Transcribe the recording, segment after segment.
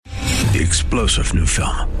The explosive new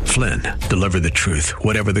film, Flynn, deliver the truth,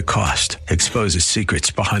 whatever the cost, exposes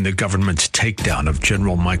secrets behind the government's takedown of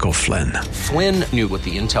General Michael Flynn. Flynn knew what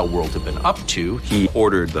the intel world had been up to. He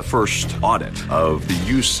ordered the first audit of the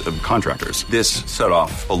use of contractors. This set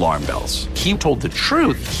off alarm bells. He told the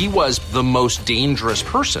truth. He was the most dangerous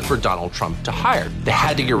person for Donald Trump to hire. They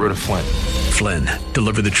had to get rid of Flynn. Flynn,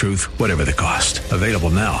 deliver the truth, whatever the cost. Available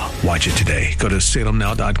now. Watch it today. Go to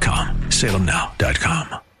salemnow.com.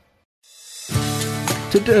 salemnow.com.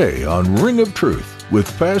 Today on Ring of Truth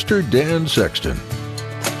with Pastor Dan Sexton.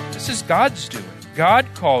 This is God's doing. God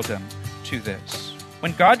called him to this.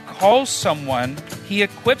 When God calls someone, he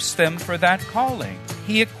equips them for that calling.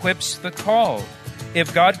 He equips the called.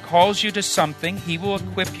 If God calls you to something, he will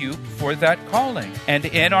equip you for that calling. And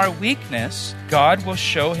in our weakness, God will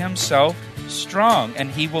show himself strong,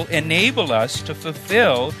 and he will enable us to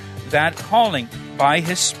fulfill that calling by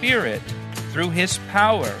his Spirit, through his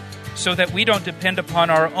power, so that we don't depend upon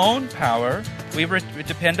our own power, we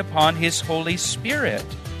depend upon his Holy Spirit.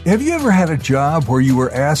 Have you ever had a job where you were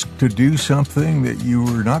asked to do something that you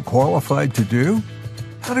were not qualified to do?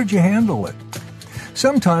 How did you handle it?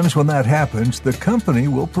 Sometimes when that happens, the company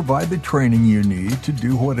will provide the training you need to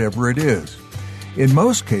do whatever it is. In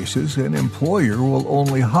most cases, an employer will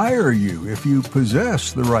only hire you if you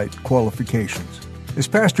possess the right qualifications. As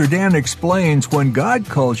Pastor Dan explains, when God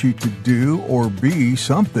calls you to do or be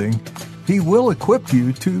something, he will equip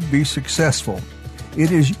you to be successful. It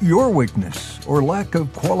is your weakness or lack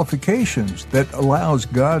of qualifications that allows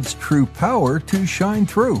God's true power to shine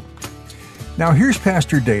through. Now here's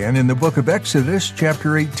Pastor Dan in the book of Exodus,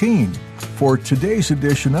 chapter 18, for today's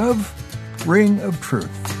edition of Ring of Truth.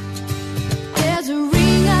 There's a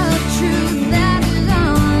ring of truth that is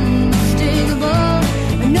unmistakable,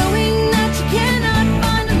 knowing that you cannot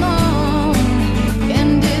find alone.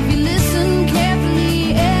 And if you listen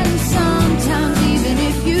carefully, and sometimes even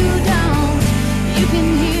if you don't, you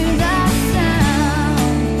can hear that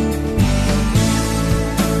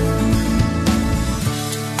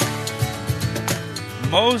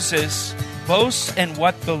sound. Moses boasts in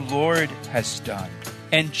what the Lord has done.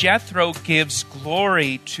 And Jethro gives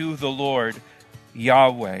glory to the Lord,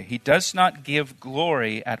 Yahweh. He does not give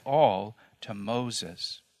glory at all to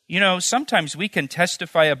Moses. You know, sometimes we can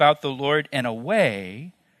testify about the Lord in a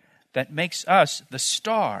way that makes us the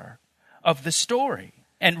star of the story.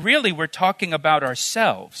 And really, we're talking about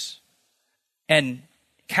ourselves and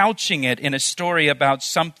couching it in a story about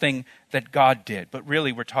something that God did. But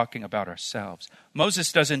really, we're talking about ourselves.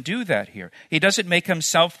 Moses doesn't do that here. He doesn't make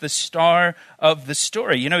himself the star of the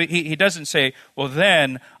story. You know, he doesn't say, well,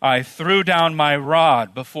 then I threw down my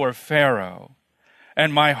rod before Pharaoh,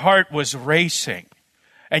 and my heart was racing.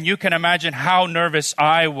 And you can imagine how nervous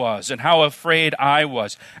I was and how afraid I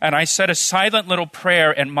was. And I said a silent little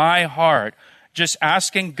prayer in my heart, just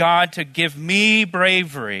asking God to give me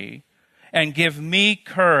bravery and give me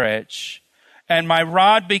courage. And my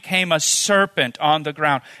rod became a serpent on the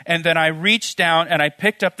ground. And then I reached down and I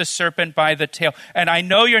picked up the serpent by the tail. And I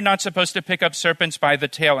know you're not supposed to pick up serpents by the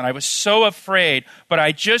tail. And I was so afraid, but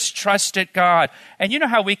I just trusted God. And you know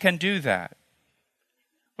how we can do that?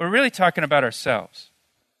 We're really talking about ourselves.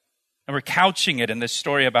 And we're couching it in this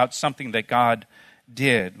story about something that God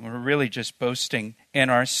did. We're really just boasting in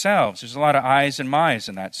ourselves. There's a lot of I's and my's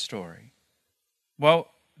in that story. Well,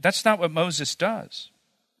 that's not what Moses does.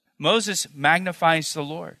 Moses magnifies the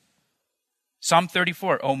Lord. Psalm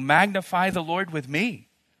 34, oh, magnify the Lord with me,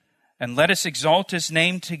 and let us exalt his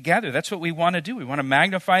name together. That's what we want to do. We want to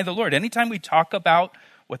magnify the Lord. Anytime we talk about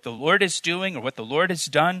what the Lord is doing or what the Lord has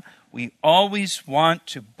done, we always want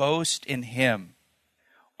to boast in him.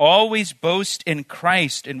 Always boast in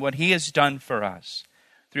Christ and what he has done for us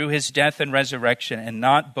through his death and resurrection, and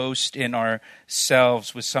not boast in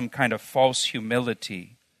ourselves with some kind of false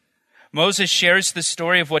humility. Moses shares the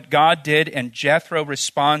story of what God did, and Jethro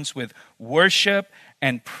responds with worship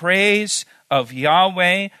and praise of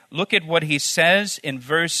Yahweh. Look at what he says in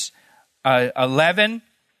verse 11.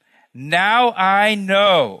 Now I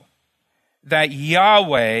know that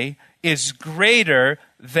Yahweh is greater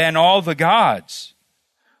than all the gods.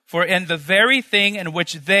 For in the very thing in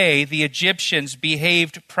which they, the Egyptians,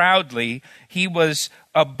 behaved proudly, he was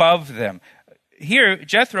above them. Here,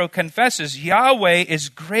 Jethro confesses Yahweh is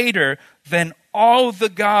greater than all the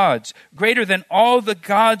gods, greater than all the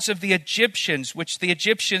gods of the Egyptians, which the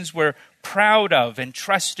Egyptians were proud of and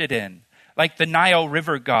trusted in, like the Nile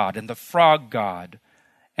River god and the frog god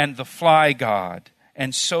and the fly god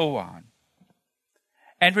and so on.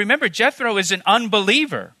 And remember, Jethro is an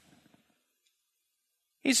unbeliever.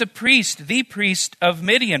 He's a priest, the priest of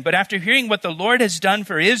Midian. But after hearing what the Lord has done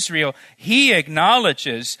for Israel, he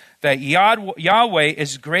acknowledges that Yahweh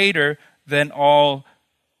is greater than all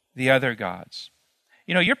the other gods.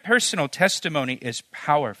 You know, your personal testimony is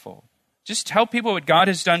powerful. Just tell people what God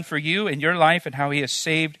has done for you in your life and how he has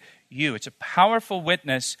saved you. It's a powerful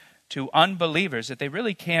witness to unbelievers that they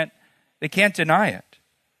really can't deny it.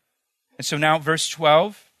 And so now verse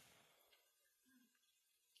 12.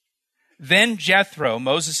 Then Jethro,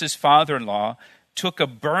 Moses' father-in-law, took a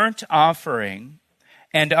burnt offering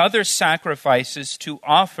and other sacrifices to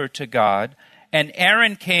offer to God, and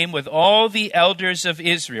Aaron came with all the elders of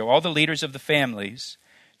Israel, all the leaders of the families,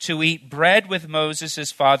 to eat bread with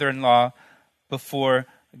Moses' father-in-law before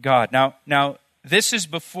God. Now, this is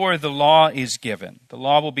before the law is given. The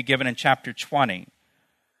law will be given in chapter 20.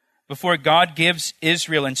 Before God gives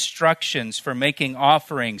Israel instructions for making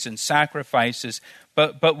offerings and sacrifices.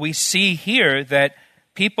 But we see here that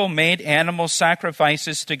people made animal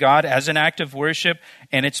sacrifices to God as an act of worship,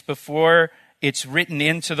 and it's before it's written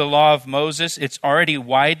into the law of Moses. It's already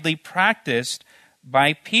widely practiced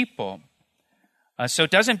by people. So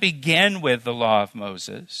it doesn't begin with the law of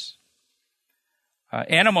Moses.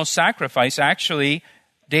 Animal sacrifice actually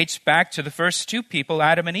dates back to the first two people,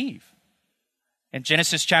 Adam and Eve. In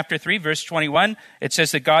Genesis chapter 3, verse 21, it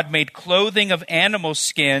says that God made clothing of animal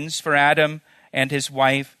skins for Adam and his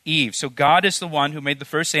wife Eve. So God is the one who made the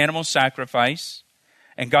first animal sacrifice,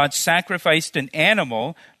 and God sacrificed an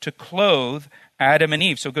animal to clothe Adam and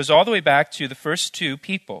Eve. So it goes all the way back to the first two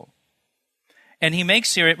people. And he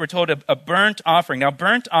makes here, we're told, a burnt offering. Now,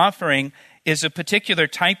 burnt offering is a particular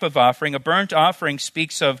type of offering. A burnt offering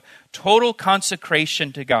speaks of total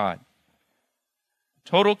consecration to God.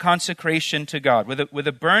 Total consecration to God. With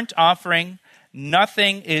a burnt offering,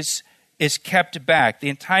 nothing is kept back. The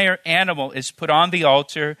entire animal is put on the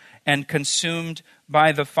altar and consumed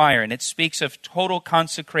by the fire. And it speaks of total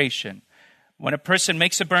consecration. When a person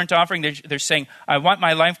makes a burnt offering, they're saying, I want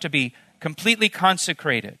my life to be completely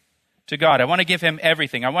consecrated to God. I want to give him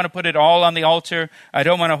everything. I want to put it all on the altar. I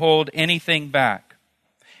don't want to hold anything back.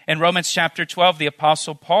 In Romans chapter 12, the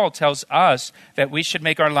Apostle Paul tells us that we should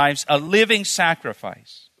make our lives a living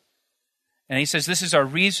sacrifice. And he says this is our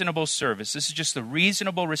reasonable service. This is just the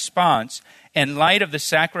reasonable response in light of the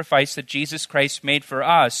sacrifice that Jesus Christ made for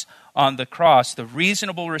us on the cross. The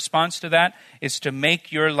reasonable response to that is to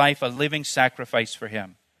make your life a living sacrifice for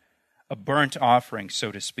him, a burnt offering,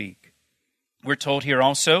 so to speak. We're told here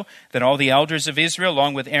also that all the elders of Israel,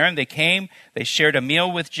 along with Aaron, they came, they shared a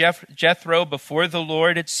meal with Jethro before the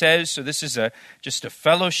Lord, it says. So this is just a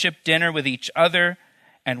fellowship dinner with each other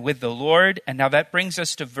and with the Lord. And now that brings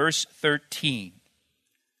us to verse 13.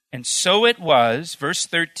 And so it was, verse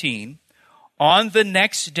 13, on the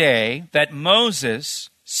next day that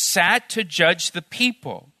Moses sat to judge the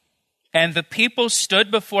people. And the people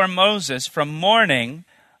stood before Moses from morning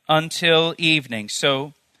until evening.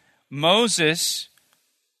 So Moses,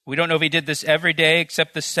 we don't know if he did this every day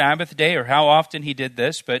except the Sabbath day or how often he did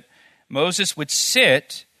this, but Moses would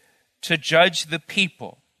sit to judge the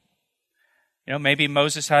people. You know, maybe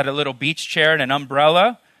Moses had a little beach chair and an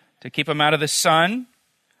umbrella to keep him out of the sun.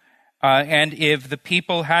 And if the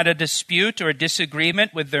people had a dispute or a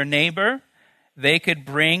disagreement with their neighbor, they could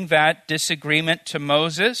bring that disagreement to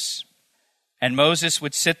Moses. And Moses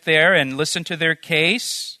would sit there and listen to their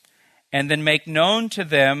case and then make known to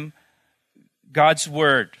them God's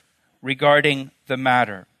word regarding the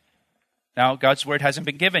matter. Now, God's word hasn't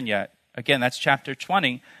been given yet. Again, that's chapter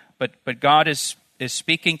 20. But God is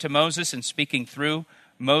speaking to Moses and speaking through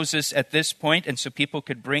Moses at this point. And so people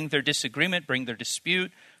could bring their disagreement, bring their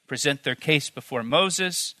dispute, present their case before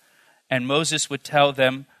Moses. And Moses would tell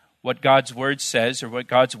them what God's word says or what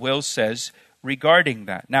God's will says regarding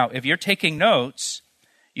that. Now, if you're taking notes,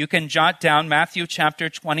 you can jot down Matthew chapter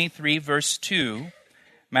 23, verse 2.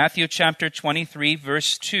 Matthew chapter 23,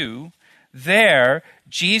 verse 2. There,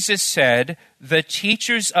 Jesus said, the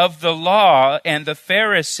teachers of the law and the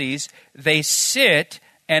Pharisees, they sit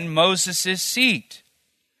in Moses' seat.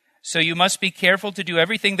 So you must be careful to do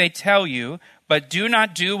everything they tell you, but do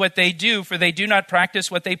not do what they do, for they do not practice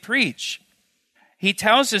what they preach. He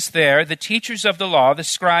tells us there, the teachers of the law, the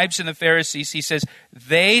scribes and the Pharisees, he says,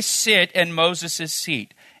 they sit in Moses'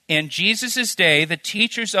 seat. In Jesus' day, the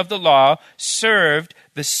teachers of the law served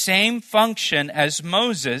the same function as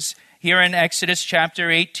Moses here in Exodus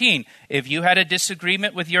chapter 18. If you had a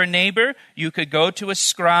disagreement with your neighbor, you could go to a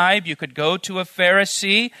scribe, you could go to a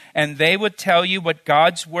Pharisee, and they would tell you what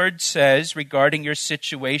God's word says regarding your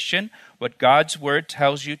situation, what God's word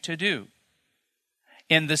tells you to do.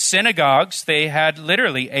 In the synagogues, they had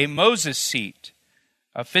literally a Moses seat.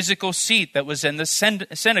 a physical seat that was in the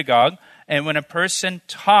synagogue. And when a person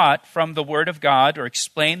taught from the Word of God or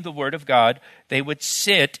explained the Word of God, they would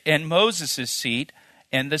sit in Moses' seat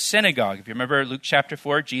in the synagogue. If you remember Luke chapter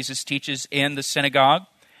 4, Jesus teaches in the synagogue.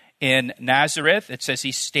 In Nazareth, it says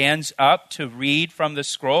he stands up to read from the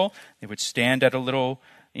scroll. They would stand at a little,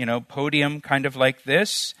 podium kind of like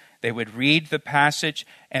this. They would read the passage,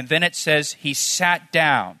 and then it says he sat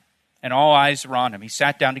down, and all eyes were on him. He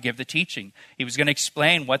sat down to give the teaching. He was going to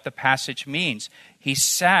explain what the passage means. He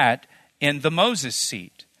sat in the Moses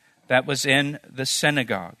seat that was in the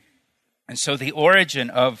synagogue. And so the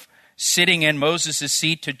origin of sitting in Moses'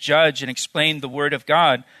 seat to judge and explain the Word of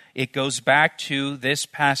God, it goes back to this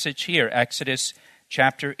passage here, Exodus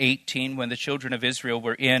chapter 18, when the children of Israel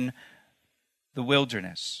were in the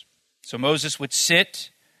wilderness. So Moses would sit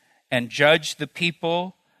and judge the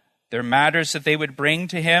people, their matters that they would bring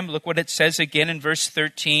to him. Look what it says again in verse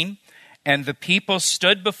 13. And the people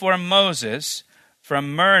stood before Moses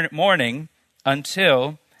from morning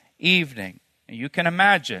until evening. And you can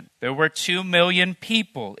imagine, there were 2 million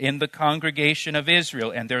people in the congregation of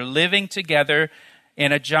Israel, and they're living together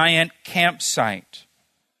in a giant campsite.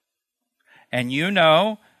 And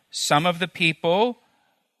some of the people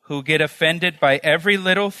who get offended by every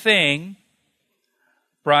little thing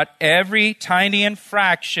brought every tiny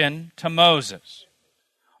infraction to Moses.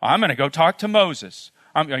 I'm going to go talk to Moses.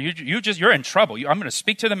 You're in trouble. I'm going to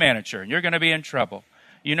speak to the manager, and you're going to be in trouble.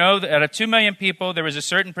 Out of 2 million people, there was a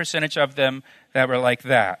certain percentage of them that were like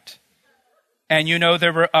that. And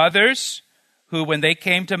there were others who, when they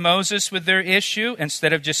came to Moses with their issue,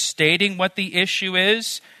 instead of just stating what the issue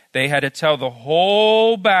is, they had to tell the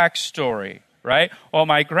whole backstory, right? Well,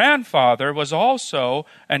 my grandfather was also,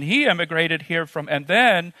 and he immigrated here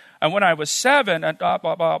and when I was 7, and blah,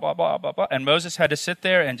 blah, blah, blah, blah, blah, blah. And Moses had to sit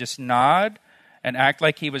there and just nod and act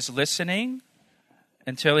like he was listening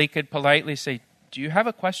until he could politely say, do you have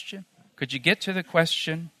a question? Could you get to the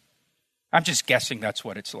question? I'm just guessing that's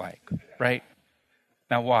what it's like, right?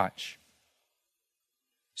 Now watch.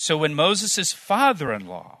 So when Moses'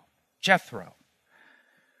 father-in-law, Jethro,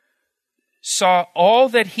 saw all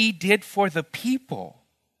that he did for the people,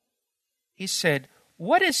 he said,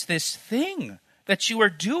 what is this thing that you are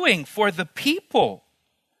doing for the people?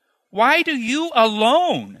 Why do you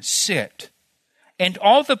alone sit, and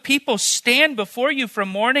all the people stand before you from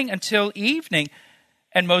morning until evening?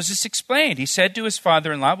 And Moses explained. He said to his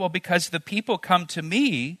father-in-law, well, because the people come to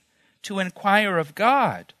me to inquire of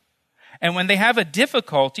God. And when they have a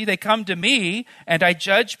difficulty, they come to me, and I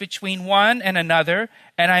judge between one and another,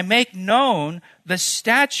 and I make known the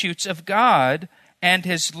statutes of God and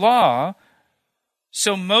his law.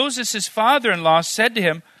 So Moses' father-in-law said to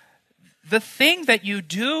him, the thing that you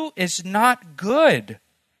do is not good.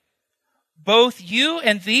 Both you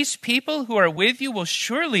and these people who are with you will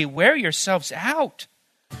surely wear yourselves out.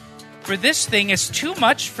 For this thing is too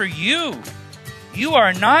much for you. You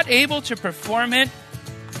are not able to perform it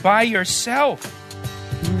by yourself.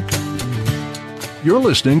 You're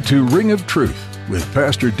listening to Ring of Truth with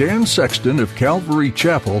Pastor Dan Sexton of Calvary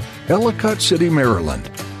Chapel, Ellicott City, Maryland.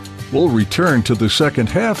 We'll return to the second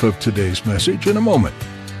half of today's message in a moment.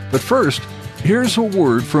 But first, here's a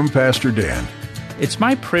word from Pastor Dan. It's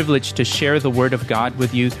my privilege to share the Word of God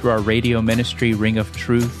with you through our radio ministry, Ring of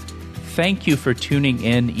Truth. Thank you for tuning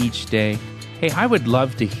in each day. Hey, I would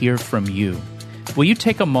love to hear from you. Will you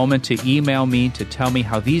take a moment to email me to tell me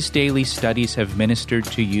how these daily studies have ministered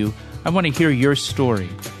to you? I want to hear your story.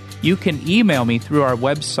 You can email me through our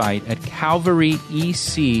website at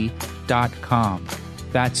calvaryec.com.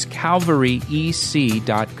 That's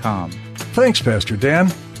calvaryec.com. Thanks, Pastor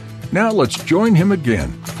Dan. Now let's join him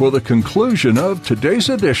again for the conclusion of today's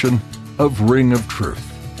edition of Ring of Truth.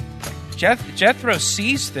 Jethro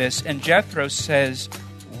sees this, and Jethro says,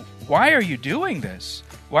 why are you doing this?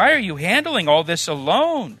 Why are you handling all this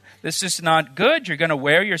alone? This is not good. You're going to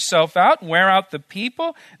wear yourself out and wear out the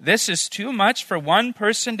people. This is too much for one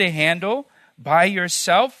person to handle by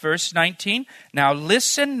yourself. Verse 19, now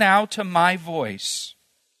listen now to my voice.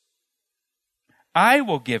 I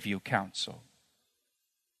will give you counsel.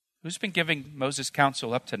 Who's been giving Moses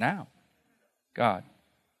counsel up to now? God.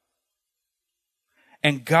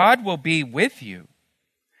 And God will be with you.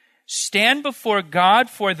 Stand before God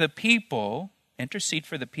for the people, intercede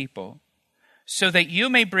for the people, so that you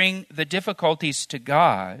may bring the difficulties to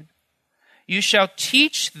God. You shall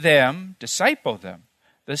teach them, disciple them,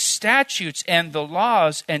 the statutes and the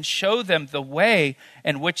laws, and show them the way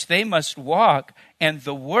in which they must walk and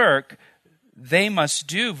the work they must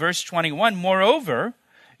do. Verse 21, moreover,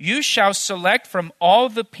 you shall select from all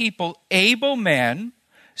the people able men,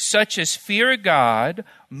 such as fear God,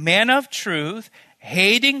 men of truth,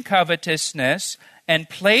 hating covetousness, and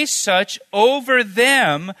place such over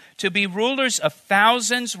them to be rulers of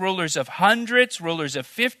thousands, rulers of hundreds, rulers of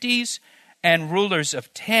 50s, and rulers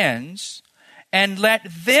of 10s, and let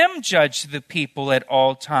them judge the people at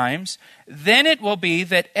all times. Then it will be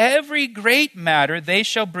that every great matter they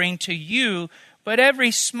shall bring to you, but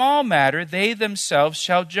every small matter they themselves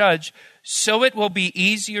shall judge. So it will be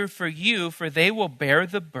easier for you, for they will bear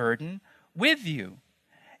the burden with you.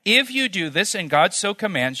 If you do this, and God so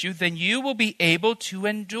commands you, then you will be able to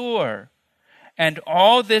endure. And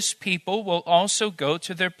all this people will also go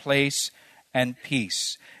to their place and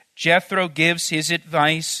peace. Jethro gives his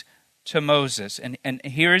advice to Moses. And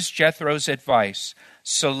here's Jethro's advice.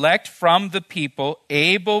 Select from the people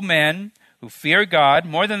able men who fear God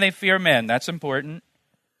more than they fear men. That's important.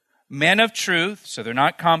 Men of truth, so they're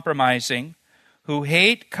not compromising, who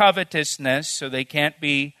hate covetousness, so they can't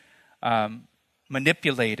be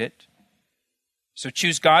manipulated. So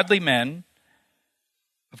choose godly men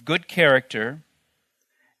of good character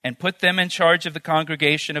and put them in charge of the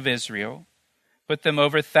congregation of Israel. Put them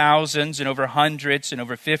over thousands and over hundreds and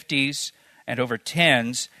over 50s and over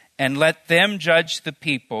 10s, and let them judge the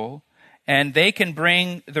people. And they can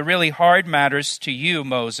bring the really hard matters to you,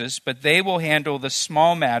 Moses, but they will handle the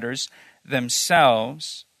small matters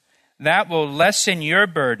themselves. That will lessen your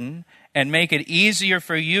burden and make it easier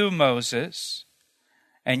for you, Moses.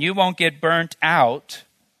 And you won't get burnt out,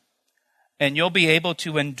 and you'll be able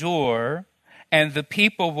to endure, and the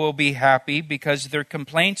people will be happy because their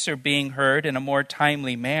complaints are being heard in a more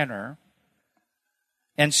timely manner.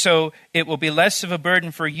 And so it will be less of a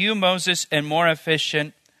burden for you, Moses, and more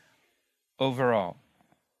efficient overall.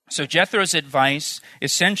 So Jethro's advice,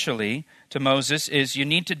 essentially, to Moses is you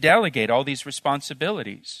need to delegate all these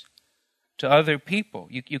responsibilities to other people.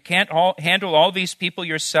 You can't handle all these people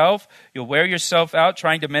yourself. You'll wear yourself out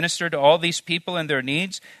trying to minister to all these people and their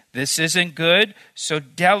needs. This isn't good, so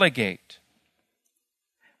delegate.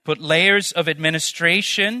 Put layers of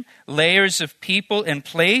administration, layers of people in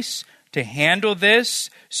place to handle this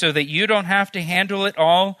so that you don't have to handle it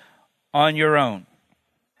all on your own.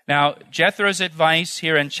 Now, Jethro's advice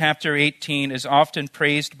here in chapter 18 is often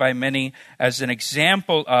praised by many as an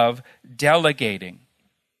example of delegating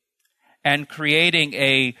and creating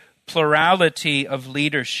a plurality of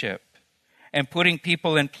leadership and putting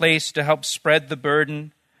people in place to help spread the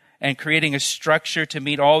burden and creating a structure to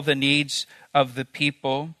meet all the needs of the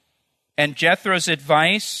people. And Jethro's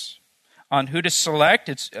advice on who to select,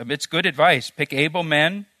 it's good advice. Pick able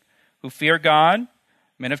men who fear God,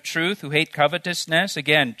 men of truth who hate covetousness.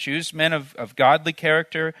 Again, choose men of godly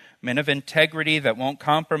character, men of integrity that won't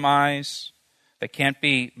compromise, that can't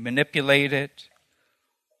be manipulated.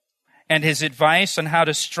 And his advice on how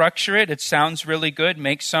to structure it sounds really good.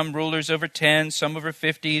 Make some rulers over 10, some over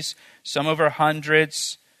 50s, some over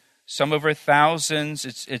hundreds, some over thousands.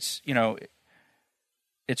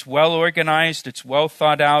 It's well organized, it's well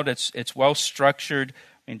thought out, it's well structured.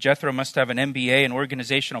 I mean, Jethro must have an MBA in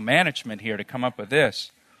organizational management here to come up with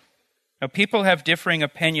this. Now, people have differing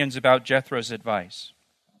opinions about Jethro's advice.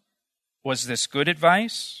 Was this good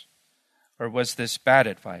advice or was this bad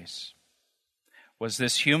advice? Was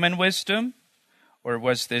this human wisdom or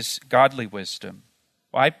was this godly wisdom?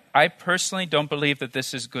 Well, I personally don't believe that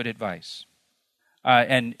this is good advice.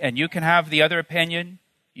 And you can have the other opinion.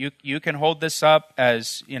 You can hold this up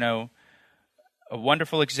as, a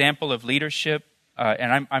wonderful example of leadership.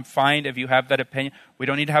 And I'm fine if you have that opinion. We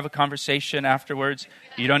don't need to have a conversation afterwards.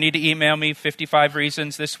 You don't need to email me 55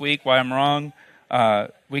 reasons this week why I'm wrong.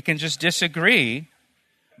 We can just disagree.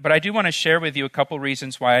 But I do want to share with you a couple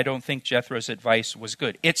reasons why I don't think Jethro's advice was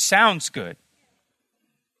good. It sounds good.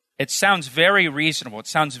 It sounds very reasonable. It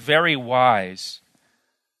sounds very wise.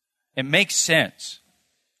 It makes sense.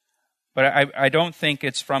 But I don't think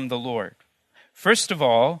it's from the Lord. First of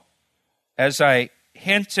all, as I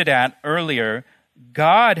hinted at earlier,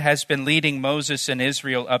 God has been leading Moses and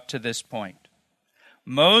Israel up to this point.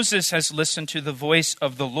 Moses has listened to the voice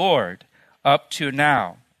of the Lord up to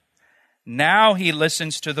now. Now he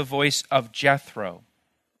listens to the voice of Jethro,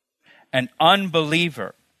 an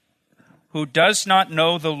unbeliever who does not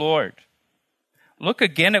know the Lord. Look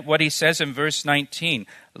again at what he says in verse 19.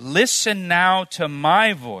 Listen now to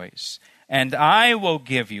my voice, and I will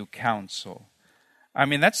give you counsel. I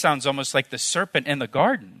mean, that sounds almost like the serpent in the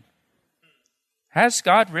garden. Has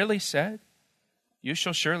God really said, you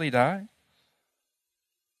shall surely die?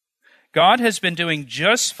 God has been doing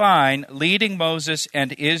just fine leading Moses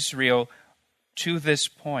and Israel to this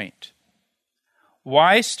point.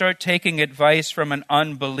 Why start taking advice from an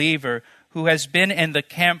unbeliever who has been in the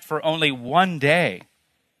camp for only one day?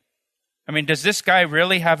 I mean, does this guy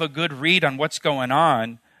really have a good read on what's going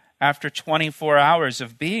on after 24 hours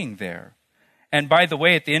of being there? And by the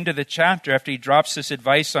way, at the end of the chapter, after he drops this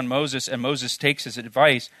advice on Moses and Moses takes his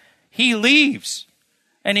advice, he leaves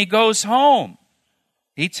and he goes home.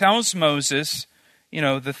 He tells Moses,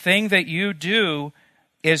 the thing that you do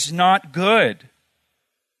is not good.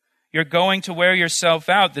 You're going to wear yourself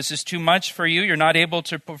out. This is too much for you. You're not able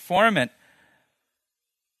to perform it.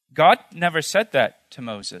 God never said that to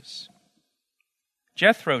Moses.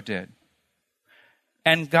 Jethro did.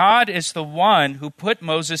 And God is the one who put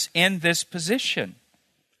Moses in this position.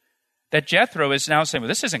 That Jethro is now saying, well,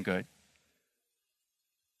 this isn't good.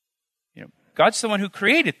 God's the one who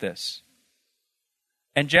created this.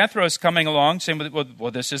 And Jethro is coming along saying,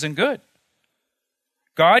 well, this isn't good.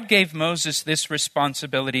 God gave Moses this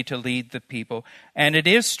responsibility to lead the people. And it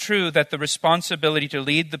is true that the responsibility to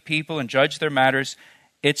lead the people and judge their matters,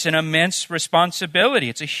 it's an immense responsibility.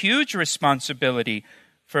 It's a huge responsibility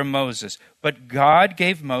for Moses. But God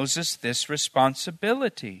gave Moses this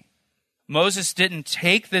responsibility. Moses didn't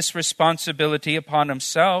take this responsibility upon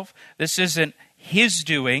himself. This isn't his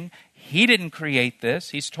doing. He didn't create this.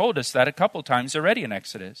 He's told us that a couple times already in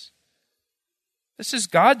Exodus. This is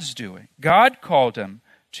God's doing. God called him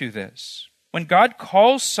to this. When God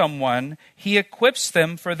calls someone, he equips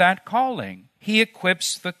them for that calling. He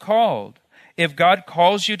equips the called. If God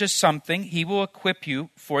calls you to something, he will equip you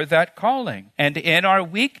for that calling. And in our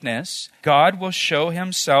weakness, God will show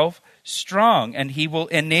himself strong, and he will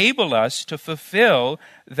enable us to fulfill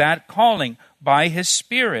that calling by his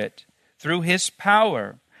Spirit, through his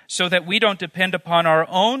power, so that we don't depend upon our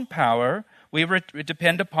own power. We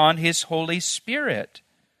depend upon his Holy Spirit.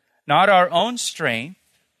 Not our own strength,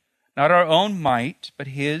 not our own might, but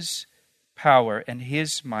his power and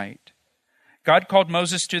his might. God called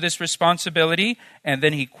Moses to this responsibility, and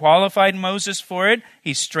then he qualified Moses for it.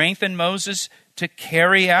 He strengthened Moses to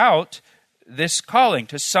carry out this calling.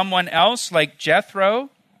 To someone else like Jethro,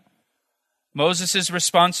 Moses'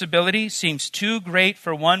 responsibility seems too great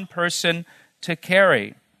for one person to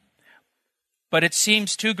carry. But it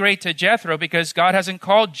seems too great to Jethro because God hasn't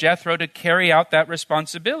called Jethro to carry out that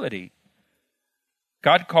responsibility.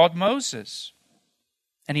 God called Moses,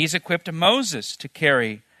 and he's equipped Moses to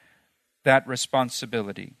carry that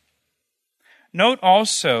responsibility. Note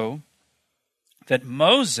also that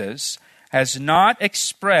Moses has not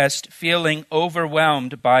expressed feeling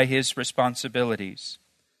overwhelmed by his responsibilities.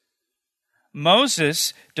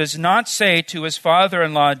 Moses does not say to his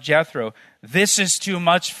father-in-law Jethro, "This is too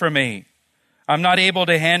much for me. I'm not able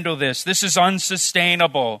to handle this. This is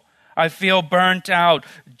unsustainable. I feel burnt out.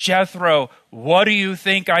 Jethro, what do you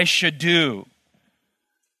think I should do?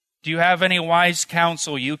 Do you have any wise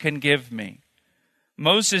counsel you can give me?"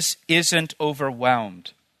 Moses isn't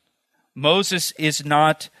overwhelmed. Moses is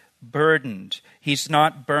not burdened. He's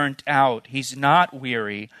not burnt out. He's not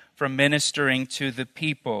weary from ministering to the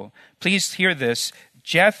people. Please hear this.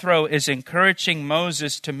 Jethro is encouraging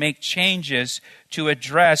Moses to make changes to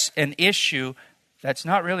address an issue that's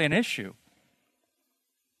not really an issue.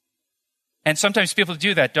 And sometimes people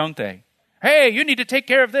do that, don't they? Hey, you need to take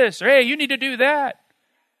care of this. Or hey, you need to do that.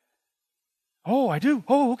 Oh, I do?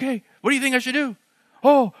 Oh, okay. What do you think I should do?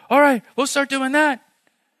 Oh, all right. We'll start doing that.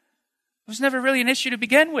 It was never really an issue to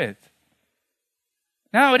begin with.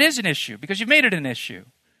 Now it is an issue because you've made it an issue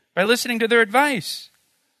by listening to their advice.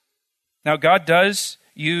 Now, God does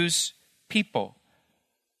use people.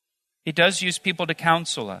 He does use people to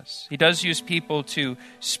counsel us. He does use people to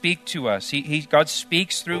speak to us. God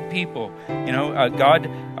speaks through people. God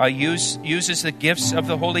uses the gifts of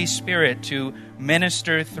the Holy Spirit to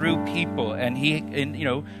minister through people. And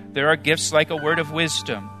there are gifts like a word of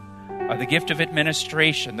wisdom, the gift of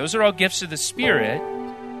administration. Those are all gifts of the Spirit.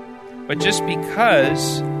 But just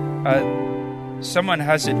because someone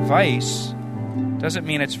has advice doesn't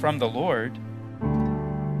mean it's from the Lord.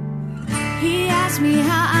 He asked me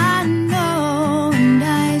how I know, and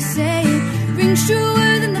I say it rings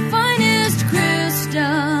truer than the finest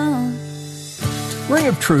crystal. Ring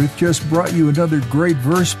of Truth just brought you another great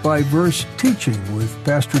verse-by-verse teaching with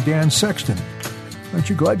Pastor Dan Sexton. Aren't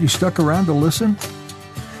you glad you stuck around to listen?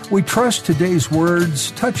 We trust today's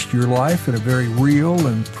words touched your life in a very real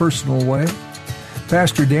and personal way.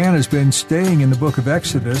 Pastor Dan has been staying in the book of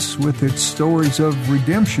Exodus with its stories of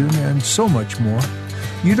redemption and so much more.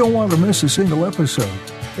 You don't want to miss a single episode.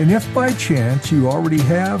 And if by chance you already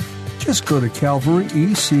have, just go to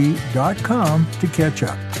calvaryec.com to catch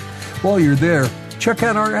up. While you're there, check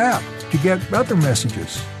out our app to get other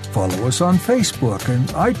messages. Follow us on Facebook and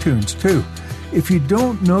iTunes too. If you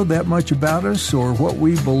don't know that much about us or what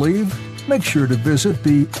we believe, make sure to visit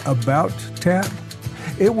the About tab.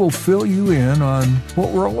 It will fill you in on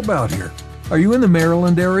what we're all about here. Are you in the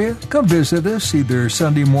Maryland area? Come visit us either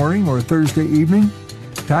Sunday morning or Thursday evening.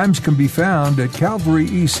 Times can be found at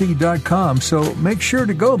calvaryec.com, so make sure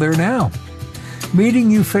to go there now.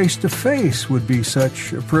 Meeting you face-to-face would be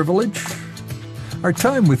such a privilege. Our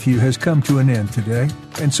time with you has come to an end today,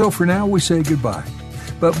 and so for now we say goodbye.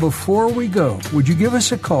 But before we go, would you give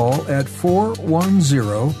us a call at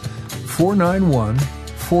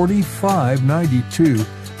 410-491-4592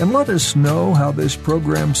 and let us know how this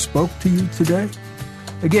program spoke to you today?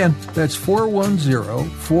 Again, that's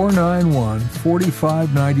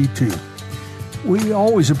 410-491-4592. We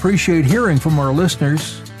always appreciate hearing from our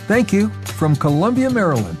listeners. Thank you from Columbia,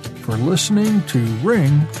 Maryland, for listening to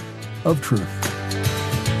Ring of Truth.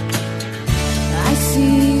 I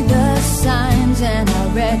see the signs and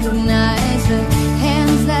I recognize the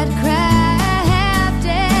hands that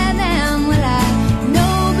crafted them. Well, I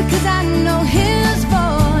know because I know His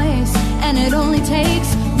voice, and it only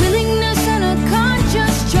takes willingness and a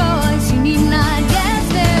conscious choice. You need not guess,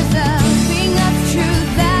 there's a ring of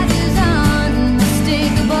truth that is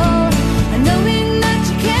unmistakable, knowing that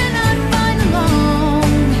you cannot find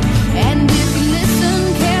alone. And if you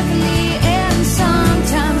listen carefully, and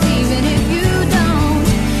sometimes even if you don't,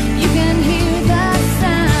 you can hear that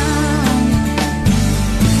sound.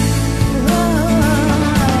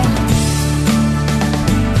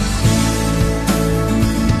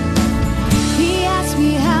 He asked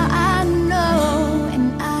me how I know,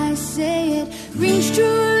 and I say it rings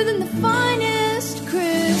truer than the finest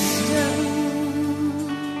crystal.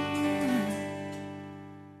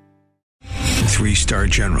 3-star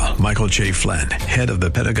General Michael J. Flynn, head of the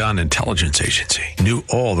Pentagon Intelligence Agency, knew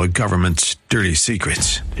all the government's dirty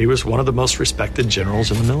secrets. He was one of the most respected generals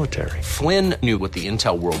in the military. Flynn knew what the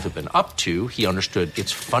intel world had been up to. He understood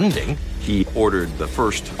its funding. He ordered the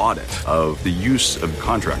first audit of the use of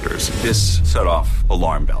contractors. This set off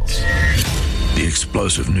alarm bells. The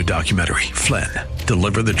explosive new documentary, Flynn,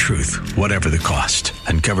 Deliver the Truth, Whatever the Cost,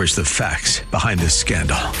 uncovers the facts behind this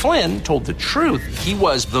scandal. Flynn told the truth. He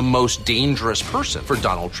was the most dangerous person for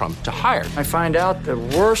Donald Trump to hire. I find out the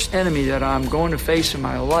worst enemy that I'm going to face in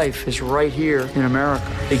my life is right here in America.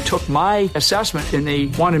 They took my assessment and they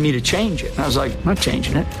wanted me to change it. And I was like, I'm not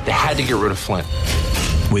changing it. They had to get rid of Flynn.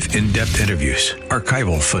 With in-depth interviews,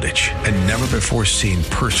 archival footage, and never-before-seen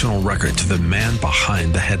personal records of the man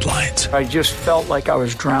behind the headlines. I just felt like I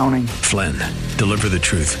was drowning. Flynn, Deliver the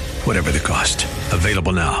Truth, Whatever the Cost.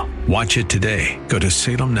 Available now. Watch it today. Go to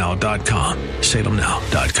salemnow.com.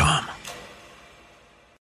 salemnow.com.